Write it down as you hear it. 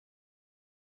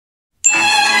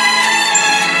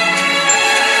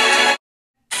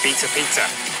piece of pizza.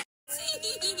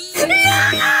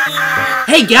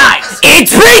 Hey guys!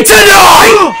 It's pizza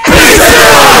night! Pizza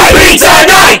night! Pizza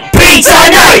night! Pizza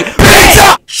night!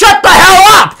 Pizza! Shut the hell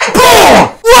up!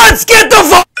 Boom! Let's get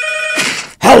the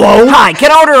Hello? Hi,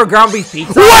 can I order a ground beef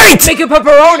pizza? Wait! Chicken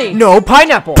pepperoni! No,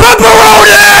 pineapple!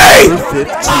 Pepperoni!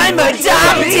 I'm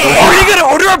adopted! Are you gonna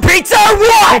order a pizza or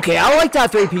what? Okay, I would like to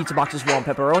have 3 pizza boxes, 1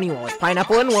 pepperoni, 1 with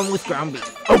pineapple, and 1 with ground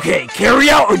beef. Okay, carry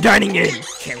out or dining in?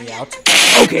 Carry out.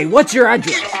 Okay, what's your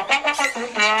address?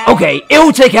 Okay, it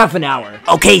will take half an hour.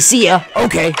 Okay, see ya.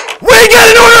 Okay. We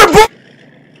got an order!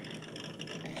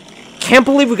 Can't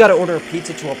believe we gotta order a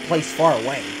pizza to a place far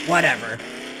away. Whatever.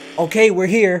 Okay, we're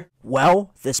here.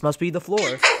 Well, this must be the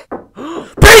floor.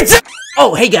 Pizza!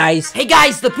 Oh, hey guys. Hey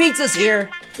guys, the pizza's here.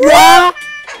 What?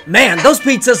 Man, those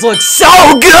pizzas look so...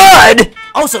 So good!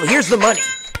 Also, here's the money.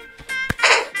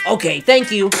 Okay,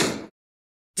 thank you.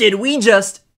 Did we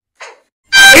just...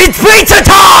 It's pizza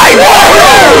time!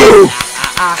 Woo!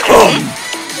 Come!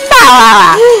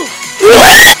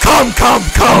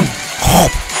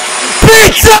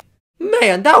 Pizza!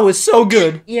 Man, that was so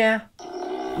good. Yeah.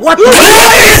 What the...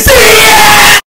 Let me see it!